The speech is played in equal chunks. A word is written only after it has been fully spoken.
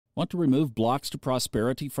Want to remove blocks to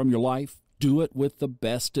prosperity from your life? Do it with the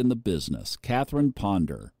best in the business, Catherine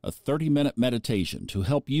Ponder, a 30-minute meditation to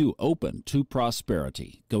help you open to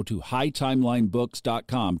prosperity. Go to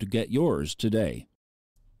hightimelinebooks.com to get yours today.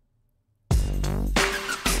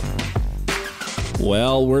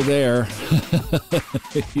 Well, we're there.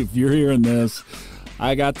 If you're hearing this,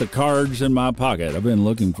 I got the cards in my pocket. I've been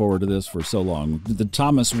looking forward to this for so long. The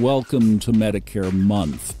Thomas Welcome to Medicare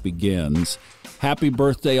month begins. Happy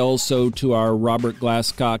birthday also to our Robert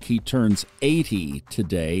Glasscock. He turns 80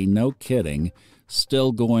 today. No kidding.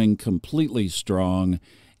 Still going completely strong.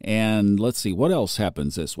 And let's see, what else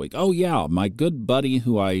happens this week? Oh, yeah, my good buddy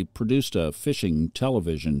who I produced a fishing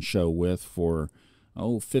television show with for,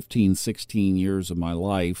 15, 16 years of my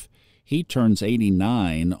life. He turns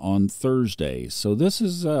 89 on Thursday. So this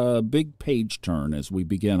is a big page turn as we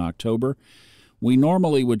begin October. We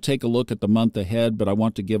normally would take a look at the month ahead, but I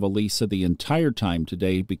want to give Alisa the entire time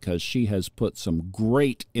today because she has put some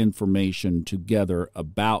great information together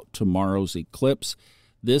about tomorrow's eclipse.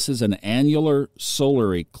 This is an annular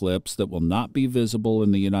solar eclipse that will not be visible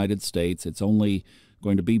in the United States. It's only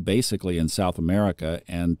going to be basically in South America,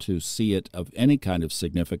 and to see it of any kind of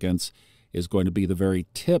significance is going to be the very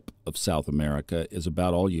tip of South America, is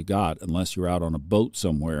about all you got unless you're out on a boat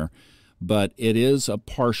somewhere. But it is a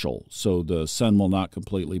partial, so the sun will not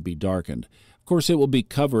completely be darkened. Of course, it will be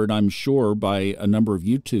covered, I'm sure, by a number of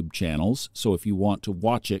YouTube channels. So if you want to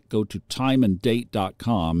watch it, go to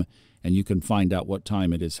timeanddate.com and you can find out what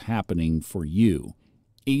time it is happening for you.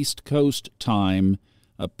 East Coast time,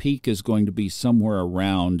 a peak is going to be somewhere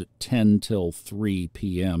around 10 till 3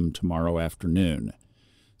 p.m. tomorrow afternoon.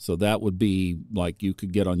 So that would be like you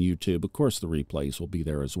could get on YouTube. Of course, the replays will be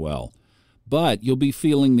there as well. But you'll be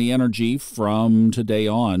feeling the energy from today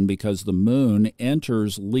on because the moon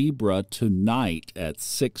enters Libra tonight at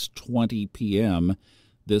 6:20 p.m.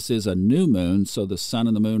 This is a new moon, so the sun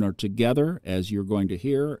and the moon are together, as you're going to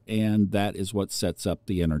hear, and that is what sets up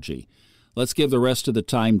the energy. Let's give the rest of the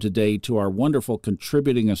time today to our wonderful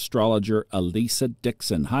contributing astrologer, Alisa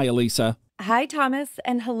Dixon. Hi, Alisa. Hi, Thomas,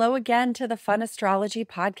 and hello again to the Fun Astrology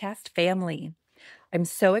podcast family. I'm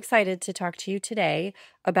so excited to talk to you today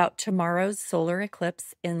about tomorrow's solar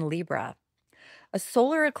eclipse in Libra. A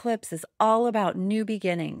solar eclipse is all about new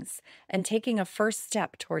beginnings and taking a first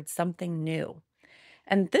step towards something new.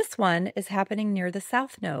 And this one is happening near the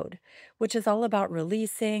South Node, which is all about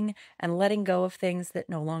releasing and letting go of things that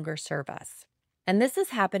no longer serve us. And this is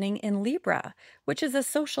happening in Libra, which is a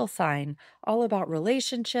social sign all about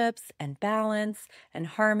relationships and balance and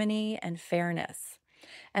harmony and fairness.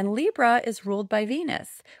 And Libra is ruled by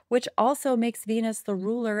Venus, which also makes Venus the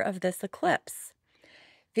ruler of this eclipse.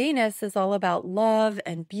 Venus is all about love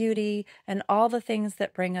and beauty and all the things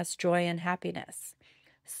that bring us joy and happiness.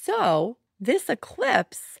 So, this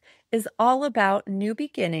eclipse is all about new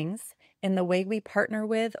beginnings in the way we partner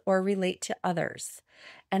with or relate to others.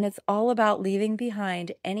 And it's all about leaving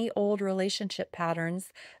behind any old relationship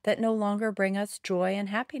patterns that no longer bring us joy and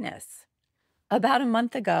happiness. About a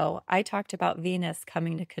month ago, I talked about Venus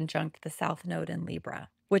coming to conjunct the South Node in Libra,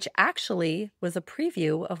 which actually was a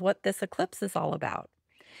preview of what this eclipse is all about.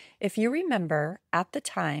 If you remember, at the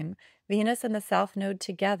time, Venus and the South Node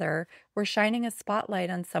together were shining a spotlight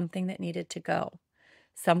on something that needed to go,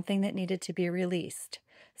 something that needed to be released,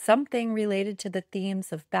 something related to the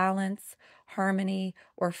themes of balance, harmony,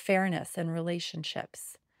 or fairness in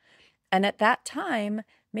relationships. And at that time,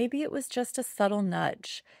 maybe it was just a subtle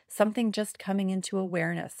nudge, something just coming into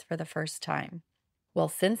awareness for the first time. Well,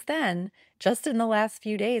 since then, just in the last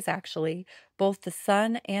few days actually, both the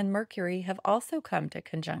Sun and Mercury have also come to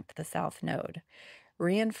conjunct the South Node,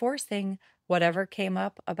 reinforcing whatever came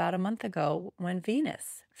up about a month ago when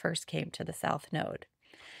Venus first came to the South Node.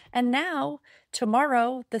 And now,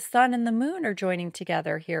 tomorrow, the Sun and the Moon are joining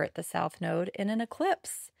together here at the South Node in an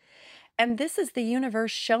eclipse. And this is the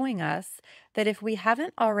universe showing us that if we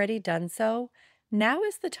haven't already done so, now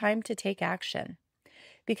is the time to take action.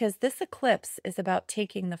 Because this eclipse is about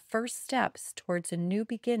taking the first steps towards a new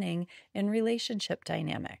beginning in relationship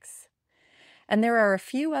dynamics. And there are a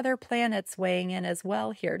few other planets weighing in as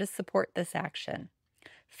well here to support this action.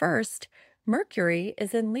 First, Mercury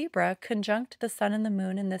is in Libra conjunct the Sun and the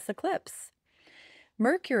Moon in this eclipse.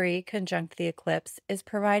 Mercury conjunct the eclipse is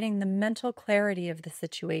providing the mental clarity of the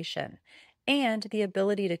situation and the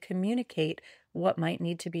ability to communicate what might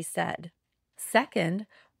need to be said. Second,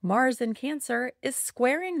 Mars in Cancer is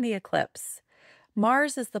squaring the eclipse.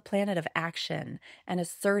 Mars is the planet of action and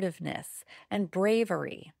assertiveness and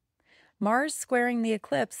bravery. Mars squaring the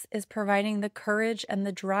eclipse is providing the courage and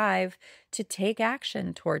the drive to take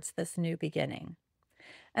action towards this new beginning.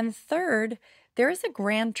 And third, There is a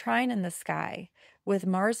grand trine in the sky with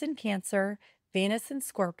Mars in Cancer, Venus in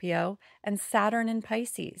Scorpio, and Saturn in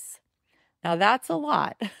Pisces. Now that's a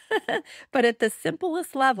lot, but at the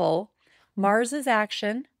simplest level, Mars is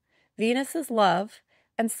action, Venus is love,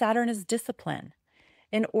 and Saturn is discipline.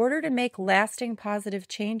 In order to make lasting positive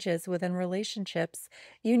changes within relationships,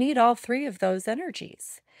 you need all three of those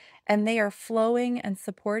energies. And they are flowing and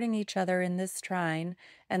supporting each other in this trine,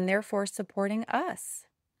 and therefore supporting us.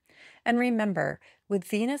 And remember, with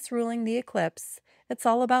Venus ruling the eclipse, it's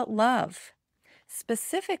all about love.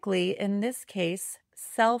 Specifically, in this case,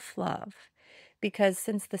 self-love. Because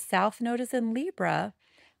since the South Node is in Libra,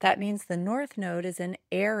 that means the North Node is in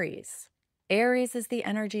Aries. Aries is the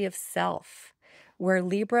energy of self. Where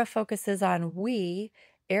Libra focuses on we,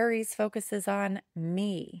 Aries focuses on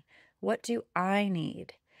me. What do I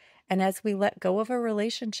need? And as we let go of a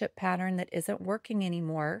relationship pattern that isn't working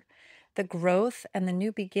anymore, the growth and the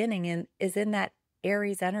new beginning is in that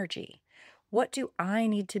Aries energy. What do I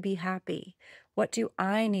need to be happy? What do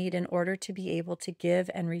I need in order to be able to give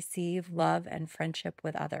and receive love and friendship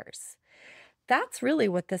with others? That's really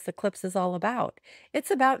what this eclipse is all about.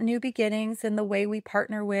 It's about new beginnings in the way we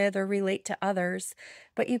partner with or relate to others,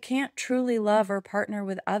 but you can't truly love or partner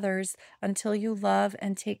with others until you love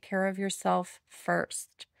and take care of yourself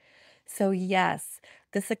first. So yes,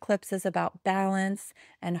 this eclipse is about balance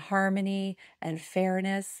and harmony and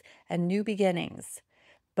fairness and new beginnings,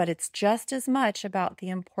 but it's just as much about the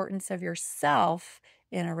importance of yourself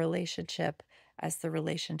in a relationship as the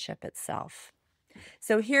relationship itself.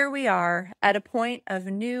 So here we are at a point of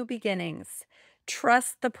new beginnings.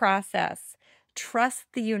 Trust the process. Trust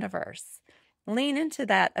the universe. Lean into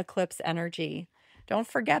that eclipse energy. Don't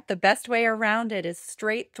forget, the best way around it is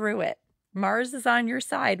straight through it. Mars is on your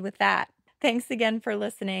side with that. Thanks again for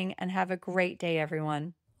listening, and have a great day,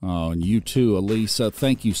 everyone. Oh, and you too, Alisa.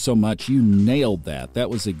 Thank you so much. You nailed that.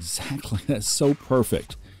 That's so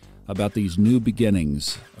perfect about these new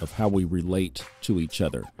beginnings of how we relate to each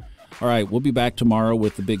other. All right, we'll be back tomorrow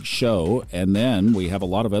with the big show, and then we have a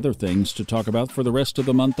lot of other things to talk about for the rest of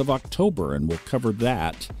the month of October, and we'll cover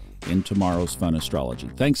that in tomorrow's Fun Astrology.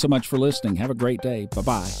 Thanks so much for listening. Have a great day.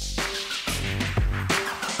 Bye-bye.